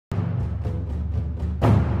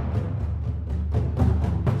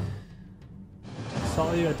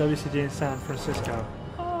Saw you at WCG in San Francisco.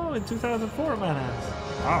 Oh, in 2004, man has.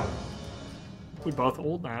 Wow. We're both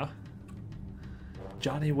old now.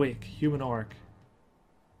 Johnny Wick, human orc.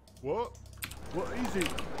 What? What is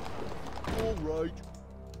it? Alright.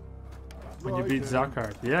 When you beat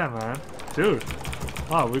Zakhar. Yeah, man. Dude.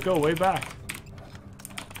 Oh, we go way back.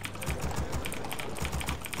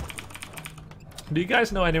 Do you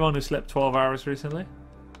guys know anyone who slept 12 hours recently?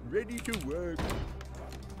 Ready to work.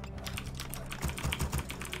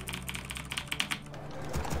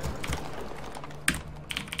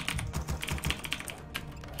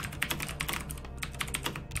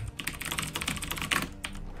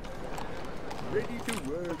 Ready to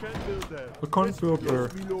work. Can't build that. I can't build there.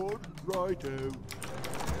 Yes, me lord. Righto.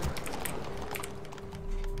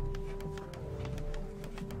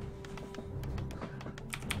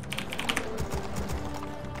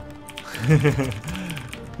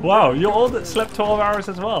 Wow, you all slept 12 hours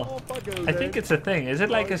as well. I think it's a thing. Is it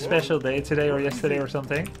like a special day today or yesterday or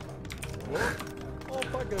something?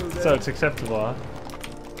 So it's acceptable, huh?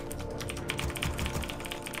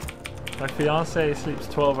 My fiance sleeps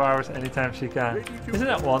 12 hours anytime she can. Isn't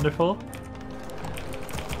that wonderful?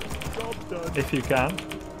 If you can.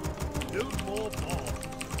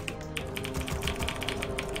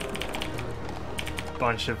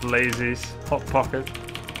 Bunch of lazies. Hot pocket.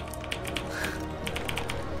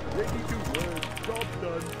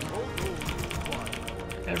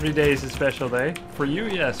 Every day is a special day. For you,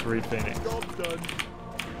 yes, Reed Phoenix.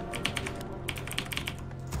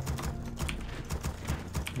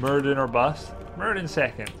 Murden or bust? Murden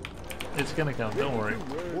second. It's gonna come, don't worry.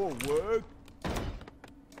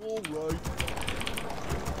 Alright.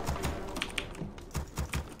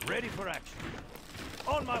 Ready for action.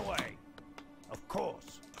 On my way. Of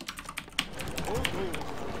course.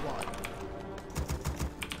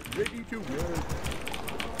 Ready to work.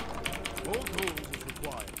 All tools is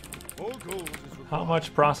required. All tools is required. How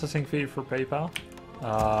much processing fee for PayPal?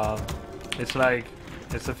 It's like,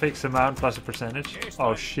 it's a fixed amount plus a percentage.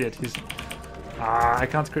 Oh shit, he's... I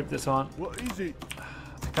can't script this one. What is it?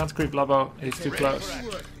 I can't script Lobo, he's too close.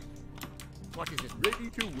 What is it? Ready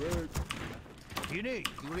to work. What do you need?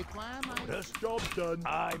 You require my This job's done.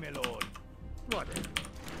 Aye, my lord. what?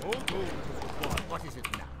 All tools is required. What is it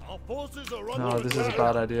now? Our forces are No, this is a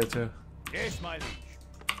bad idea too. Yes, my liege.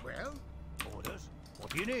 Well, Orders. What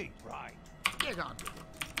do you need? Right. get on with it.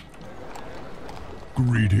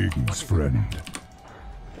 Greetings, friend.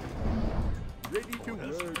 Ready to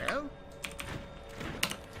work. Well,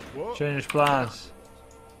 What? Change plans.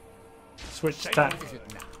 Switch tack. what is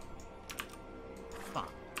it now?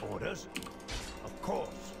 Fine. Orders. Of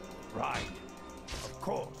course. Right. Of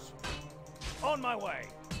course. On my way.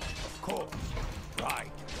 Of course.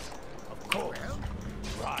 Right. Of course. Well,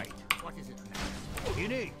 Right. what is it now? What do you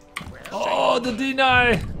need? Well, Oh, the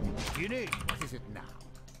deny! What do you need? what is it now?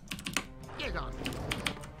 Get on with it.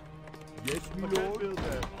 Yes, me I can't lord. build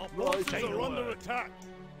that. Our Right. forces are under attack.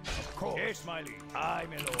 Of course. Yes, my liege. Aye,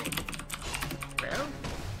 my lord. Well,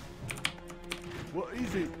 What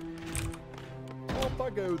is it? Off I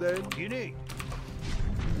go then. What do you need?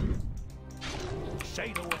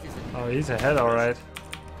 Say no. What is it? Oh, he's ahead, alright.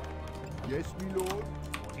 Yes, me lord.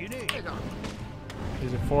 What do you need? get on with it.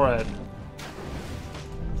 He's a forehead.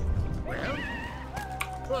 Well,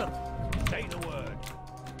 well, Say the word.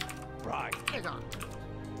 Right. get on with it.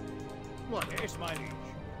 What? Yes, my liege.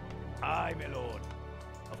 Aye, my lord.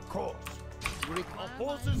 Of course. You require Our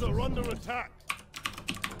forces are under attack.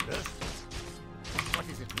 Orders. what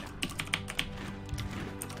is it now?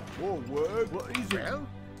 More work. What is it? Well,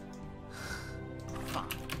 fine.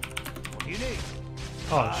 What do you need?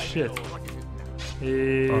 Oh Aye, shit. my lord. What is it now?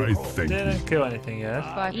 He I thank didn't you. kill anything yet.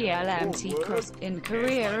 By ELMT cross in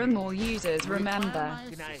Korea and more users remember.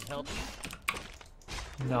 Can I help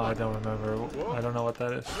you? No, I don't remember. I don't know what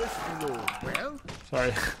that is. Yes, me lord. Well,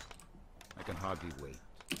 Sorry. I can hardly wait.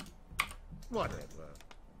 Whatever.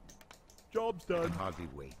 Job's done. Hardly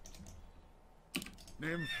wait.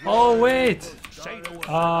 Oh, wait! Say the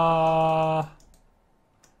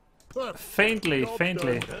word. Faintly,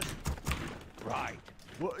 faintly. Orders. Right.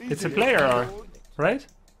 What is It's it? a player, or, right?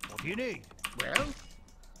 What do you need? Well,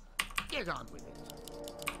 get on with it.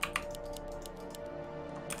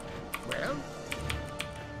 Well,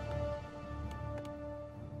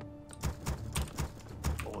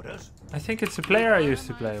 Orders. I think it's a player I used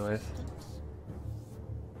to play with.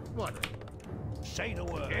 whatever. Say the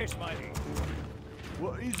word. Yes, my liege.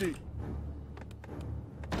 What is it?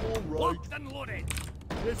 All right. Locked and loaded.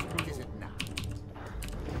 Yes, What me is lord. it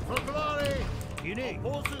now? For glory! You need.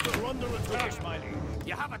 Our forces are under attack. Yes, my liege.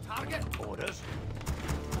 You have a target? Orders.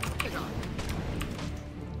 Get on.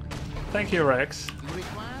 Thank you, Rex. You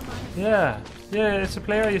require my Yeah, yeah, it's a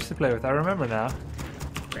player I used to play with. I remember now.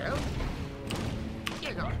 well?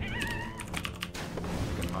 Get on. I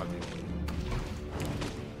can hardly wait.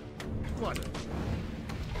 What?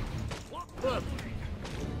 What?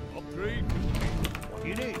 Upgrade. What do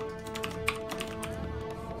you need?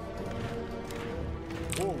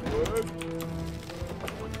 Forward.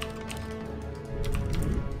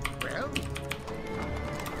 Well?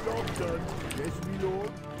 Job done. Yes, me lord.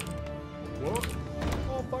 What?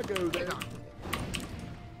 Off I go then. Get on.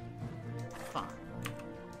 Fine.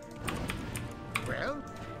 Well?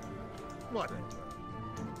 What?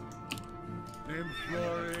 Dim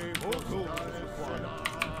flurry. More tools is required.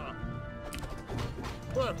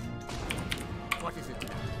 What? What is it?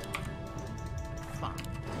 Fine.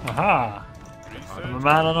 Aha! I'm a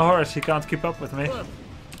man on a horse, he can't keep up with me. What?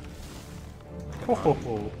 Ho, ho,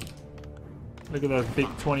 ho. Look at those big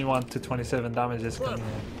 21 to 27 damages coming in.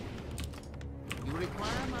 You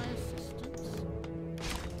require my assistance?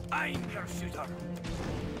 I'm your shooter.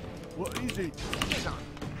 What is it? Get on.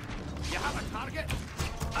 You have a target?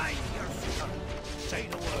 I'm your shooter. Say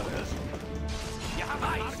the word. You have a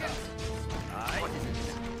target? What Aye. is it?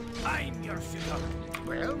 I'm your shooter.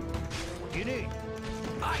 Well? What do you need?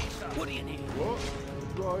 Aye, sir. What do you need? What?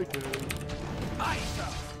 Right. Aye, sir.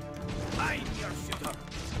 I'm your shooter.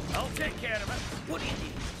 I'll take care of it. What do you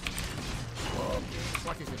need?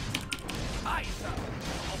 What is it? Aye, sir.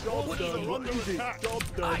 Job What do you done. need? What is it? Job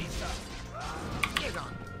done. Aye, sir. Get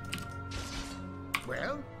on.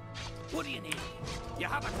 Well? What do you need? You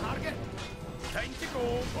have a target? Time to go.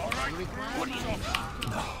 All right. You require What do you my need?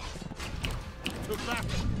 Took that.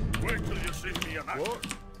 Wait till you see me in action. What?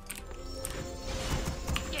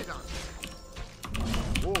 Get on.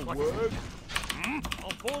 Forward.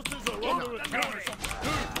 Our forces are Get under on. attack.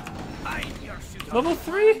 I'm your shooter. Level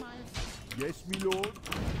 3? Yes, me lord.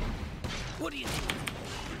 What do you need?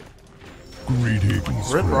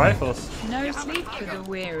 Greetings, Rip friend. rifles. No sleep for the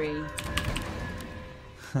weary. You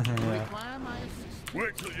require my assistance?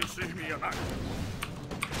 Wait till you see me in action.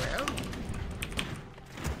 Well?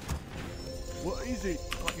 What is it?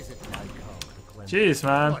 What is it? Jeez,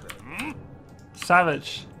 man. What?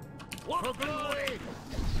 Savage. What? For glory!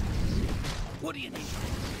 What do you need?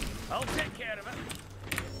 I'll take care of it.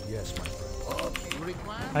 Yes, my friend. You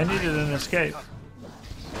require I needed an escape.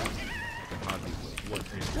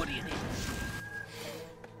 What do you need?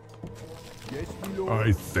 Yes, me lord.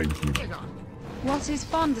 I thank you. Get on. What is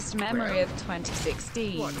fondest memory of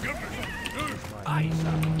 2016? Aye,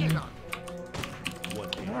 sir. Get on. I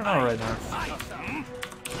don't know right now. Aye, sir.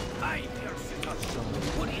 I'm your shooter.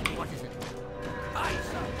 What do you need? What is it? Aye,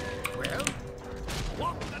 sir. Well?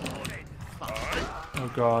 Locked and loaded. Oh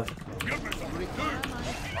god. You require my...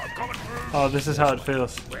 I'm coming through. Oh, this is how it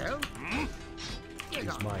feels. Well? Get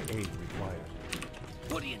on. My aid required.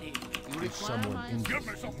 What do you need? You require my... Give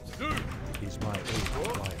me something to do. Is my aid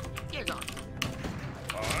required? Get on.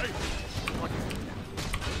 Aye. What is it?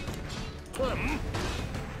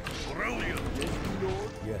 Brilliant. Yes, me lord.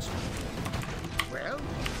 Yes. Well?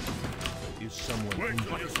 Is someone Wait injured?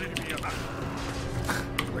 till you see me in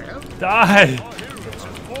action. Well? Die! Our heroes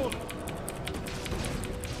have fallen.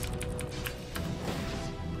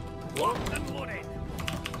 Locked and loaded.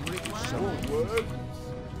 You require my... Forward.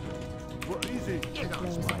 What is it? Get on.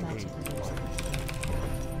 Is my aid required?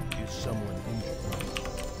 Is someone injured?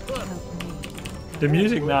 The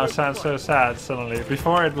music now sounds so sad suddenly.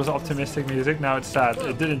 Before it was optimistic music, now it's sad.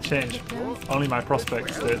 It didn't change. Only my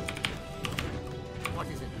prospects did. What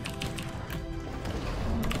is it?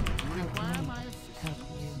 You require my assistance?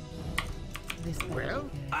 Well?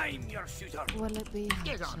 I'm your shooter. Will it be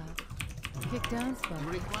Get hot on. shot? Kick down spot. You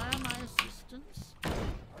require my assistance?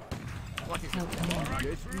 What is it? Help me.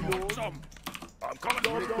 Yes, me lord. Some. I'm coming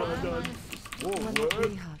Job through. done. Will it Forward.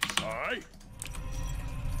 be hot shot? Aye.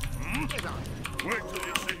 Get on. Wait till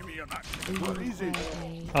you see me in action. Do you What is it?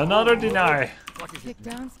 require Another deny. What a is it? kick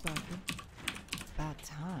down spot? It's about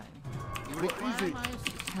time. You What require is it? my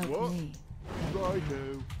assistance? Help What? me. Right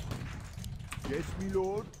now. Yes, me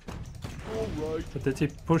lord. All right. But did he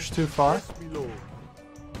push too far? Yes, me lord.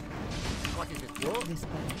 What is it? What? This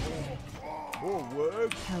better.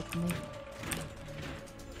 Forward. Help me.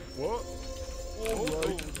 What? All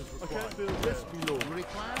right. I can't build. Yes, me lord. You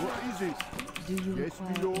require What my... is it? Do you Yes, my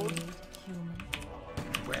require lord. aid, human?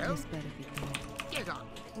 Well? This better be good. Get on.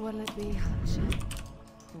 Will it be hot shot?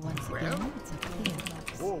 Once Well? again, it's a clear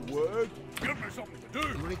box. Forward. Give me something to You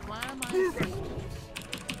do. require my assistance?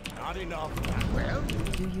 Not enough. Well?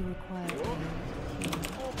 Do you require aid, human?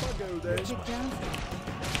 Off I go then. Kick down spot.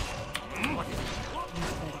 What is it?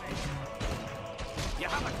 This better be good. You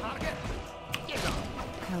have a target? Get on.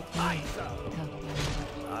 Help me. Aye, sir. Help me.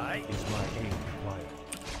 Aye. Is my aid required?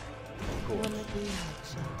 Of course. Wallaby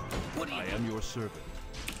Hutchin. What do you I am your servant.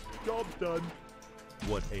 Job done.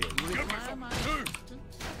 What ails you? Require my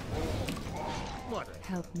assistance? What?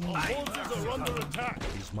 Help me. Forces are under attack.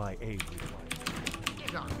 Is my aid required?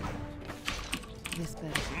 Get on. This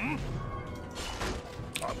better.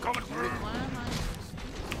 I'm coming through. Require my assistance?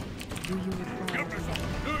 Do you require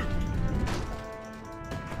aid?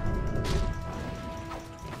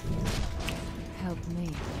 Help me.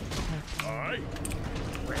 Help me. Aye.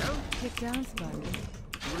 Well, Get down, Sparky.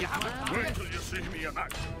 you have a target. Wait till you see me in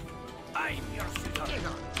action. I'm your suitor. Get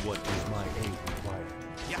on. What is my aid required?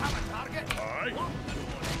 You have a target. Aye.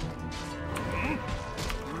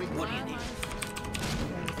 What do you need?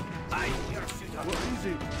 I'm your suitor. What is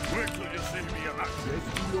it? Wait till you see me in action. Yes,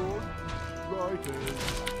 my lord. Right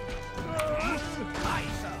Aye,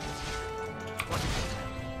 sir. What is it?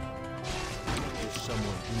 Is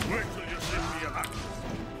someone in Wait till you see me in action.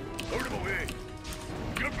 Out of the way.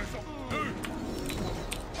 Give me something to do.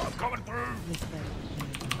 I'm coming through. This better.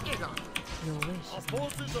 Get on. Your wish Our is my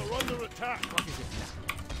forces are under attack. What is it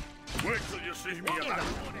now? Wait till you see me in Get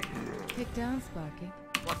action. on. Get down, Sparky.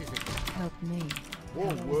 What is it? Help me.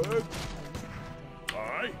 One word.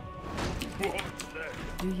 Aye. What's that?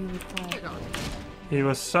 Do you require Get on. He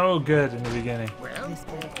was so good in the beginning, Well, this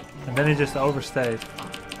better? and then he just overstayed.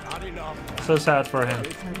 not enough. So sad for him.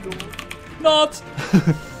 Yes, my lord. Not!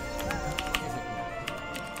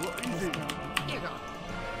 What is it? Get on.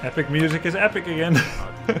 Epic music is epic again. Yes,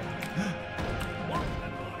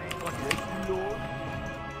 my lord.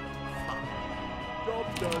 Job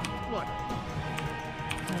done. What?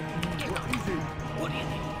 Help me. Get What on. is it? What do you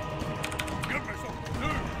need? Give me something to do.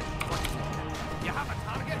 What is it? You have a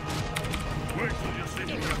target? Wait till you see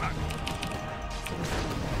me in action.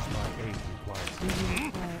 Is my aid required? Do you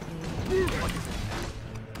require aid? What is it?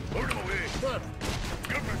 Out of the way. What?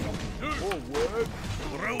 Give me something to do. One word.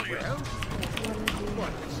 Brilliant. Well,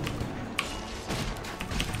 what?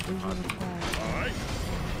 Do you require Aye.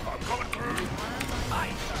 I'm coming through.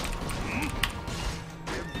 Aye, sir.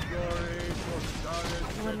 Sorry for starting.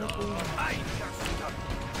 Wallaby? Aye, your suitor.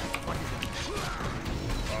 What is it?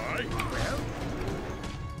 Aye. Well,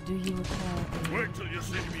 Do you require aid? Wait till you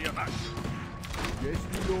see me in action. Yes,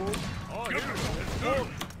 my lord. Give me something to do.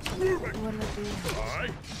 Move it. Wallaby?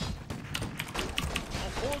 Aye.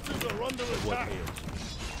 Our forces are under What attack. ails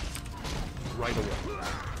you? Right away.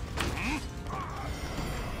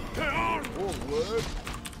 Get on. One word.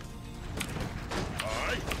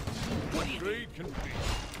 Aye. what do you need? Great can be.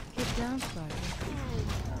 Get down, Sparky.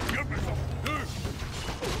 Give me something to do.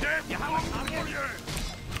 Damn, You have a target?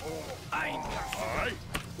 Oh, I'm your suitor. aye.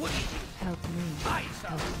 What do you need? Help me. Aye, sir.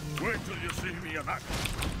 Help you. Wait till you see me in action.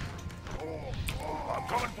 I'm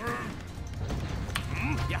coming through.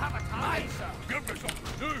 You have a target? Aye, sir. Give me something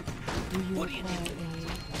to do. Do you What do you require need?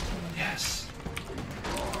 aid? Yes.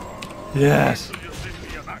 Yes. Till you see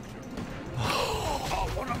me in action.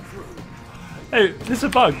 Oh, what I'm through. Hey, this is a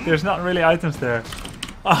bug. There's not really items there.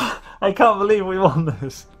 Ah, I can't believe we won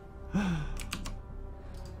this.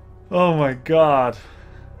 Oh my god.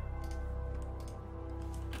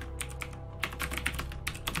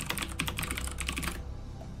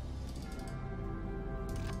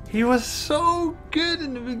 He was so good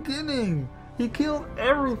in the beginning. He killed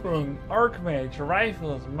everything. Archmage,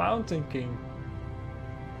 rifles, Mountain King.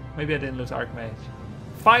 Maybe I didn't lose Archmage.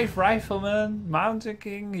 5 riflemen, Mountain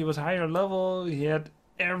King. He was higher level. He had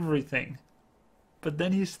everything. But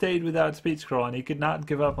then he stayed without speed scroll and he could not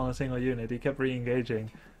give up on a single unit. He kept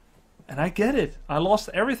re-engaging. And I get it. I lost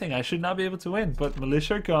everything. I should not be able to win. But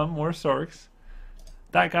Militia come, more Sorks.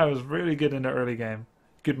 That guy was really good in the early game.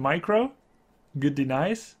 Good micro. Good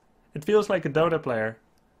denies. It feels like a Dota player.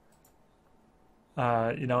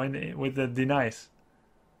 You know, with the denies.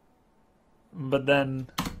 But then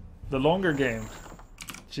the longer game.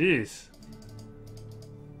 Jeez.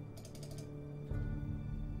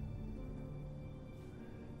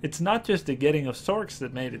 It's not just the getting of Sorks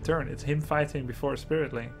that made it turn. It's him fighting before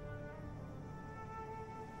Spiritling.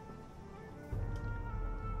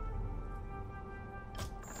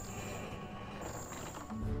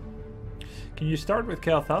 Can you start with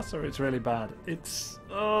Kalthus or it's really bad? It's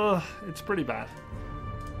pretty bad.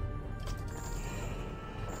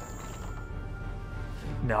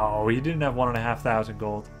 No, he didn't have 1,500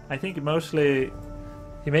 gold. I think mostly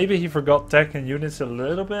maybe he forgot tech and units a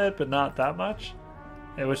little bit, but not that much.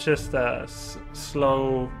 It was just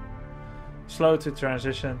slow to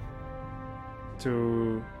transition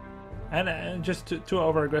to and just too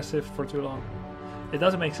over aggressive for too long. It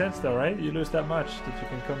doesn't make sense though, right? You lose that much that you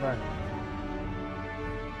can come back.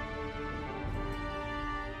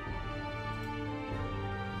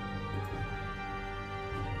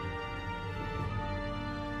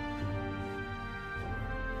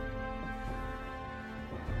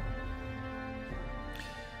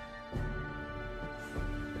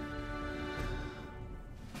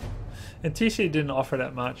 And TC didn't offer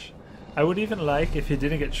that much. I would even like if he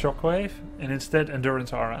didn't get Shockwave and instead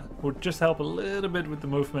Endurance Aura. Would just help a little bit with the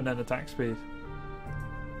movement and attack speed.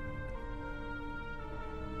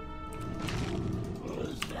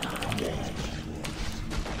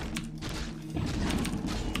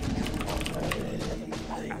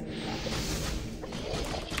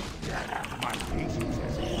 My patience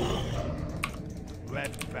has gone.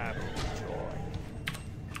 Let battle